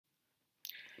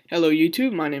Hello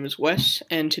YouTube, my name is Wes,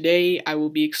 and today I will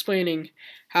be explaining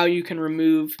how you can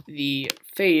remove the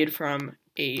fade from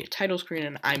a title screen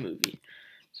in iMovie.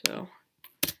 So,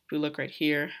 if we look right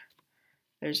here,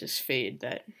 there's this fade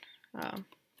that I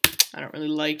don't really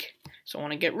like, so I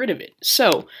want to get rid of it.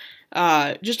 So,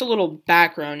 just a little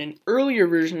background, in earlier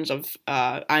versions of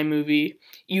iMovie,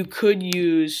 you could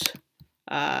use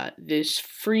this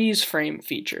freeze frame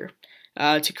feature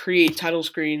to create title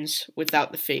screens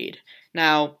without the fade.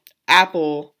 Now,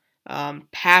 Apple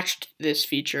patched this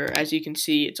feature. As you can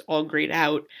see, it's all grayed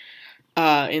out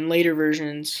in later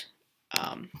versions,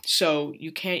 so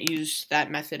you can't use that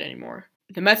method anymore.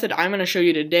 The method I'm going to show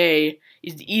you today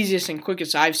is the easiest and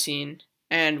quickest I've seen,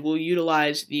 and will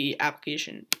utilize the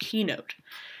application Keynote.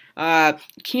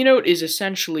 Keynote is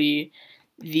essentially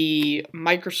the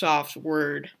Microsoft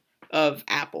Word of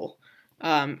Apple,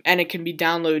 and it can be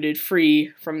downloaded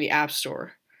free from the App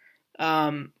Store.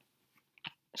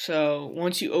 So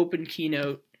once you open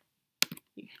Keynote,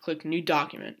 you can click New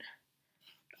Document.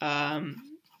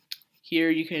 Here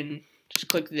you can just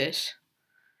click this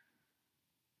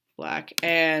black,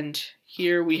 and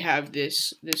here we have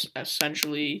this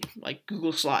essentially like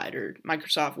Google Slide or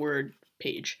Microsoft Word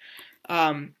page.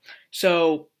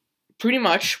 So pretty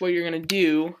much what you're gonna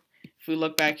do, if we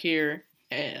look back here,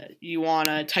 you want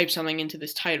to type something into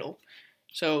this title.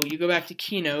 So you go back to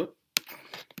Keynote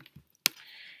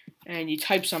and you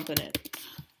type something in,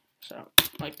 so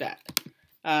like that,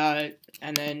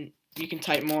 and then you can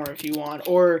type more if you want,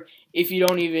 or if you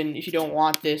don't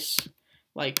want this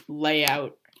like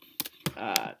layout,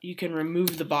 you can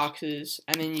remove the boxes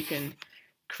and then you can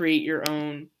create your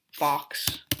own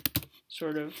box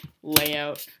sort of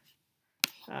layout.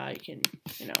 You can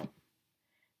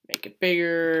make it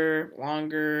bigger,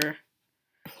 longer,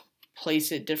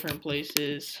 place it different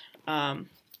places,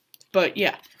 but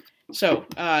yeah. So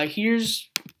here's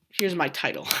my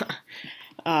title.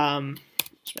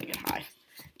 Let's make it high.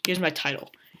 Here's my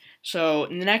title. So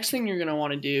the next thing you're gonna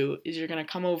want to do is you're gonna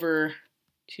come over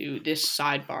to this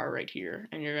sidebar right here,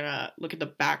 and you're gonna look at the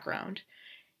background.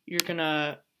 You're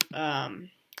gonna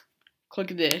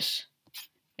click this,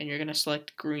 and you're gonna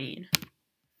select green.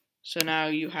 So now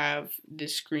you have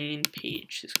this green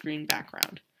page, this green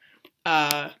background.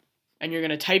 And you're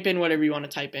gonna type in whatever you want to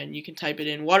type in. You can type it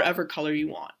in whatever color you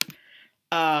want.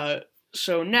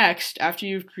 So next, after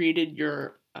you've created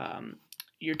your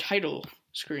title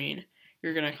screen,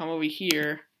 you're gonna come over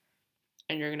here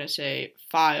and you're gonna say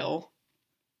File.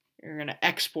 You're gonna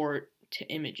export to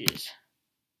images,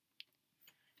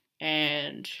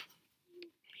 and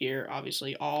here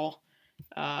obviously all,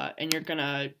 and you're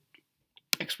gonna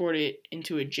export it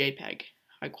into a JPEG,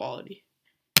 high quality.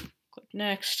 Click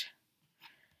next,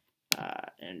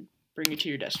 and bring it to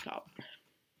your desktop.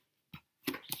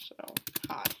 So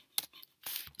hot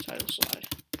title slide.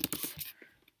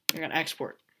 You're gonna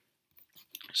export.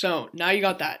 So now you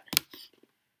got that.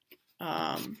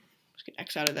 Let's get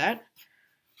X out of that.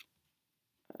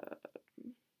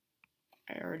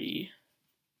 I already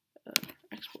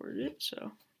exported it, so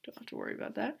don't have to worry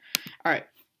about that. All right,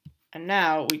 and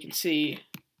now we can see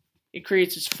it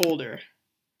creates this folder.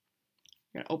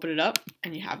 You're gonna open it up,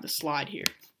 and you have the slide here.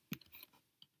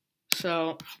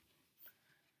 So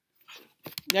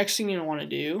next thing you want to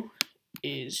do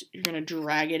is you're going to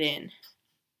drag it in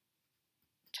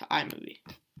to iMovie.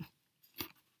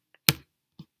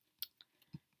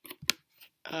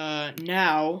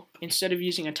 Now, instead of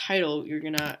using a title, you're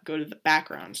going to go to the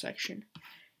background section,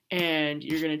 and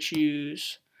you're going to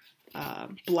choose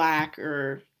black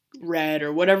or red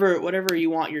or whatever you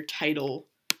want your title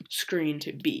screen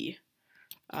to be.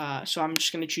 So I'm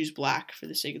just going to choose black for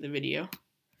the sake of the video.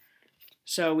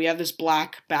 So we have this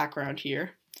black background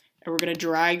here, and we're going to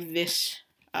drag this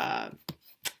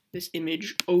this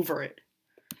image over it.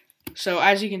 So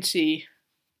as you can see,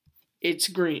 it's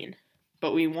green,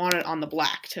 but we want it on the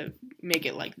black to make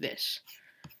it like this.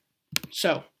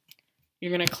 So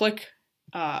you're going to click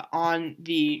on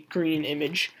the green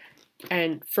image,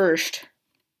 and first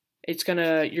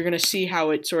you're gonna see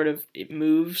how it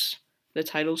moves the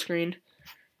title screen.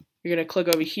 You're going to click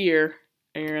over here,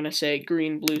 and you're going to say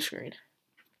green blue screen.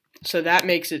 So that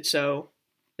makes it so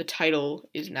the title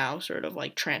is now sort of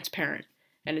like transparent,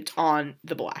 and it's on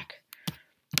the black,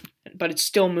 but it's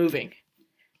still moving.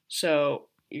 So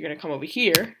you're going to come over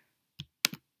here,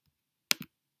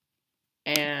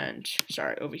 and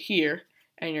over here,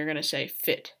 and you're going to say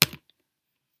fit.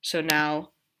 So now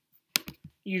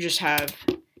you just have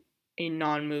a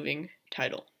non-moving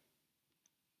title.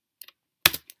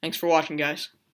 Thanks for watching, guys.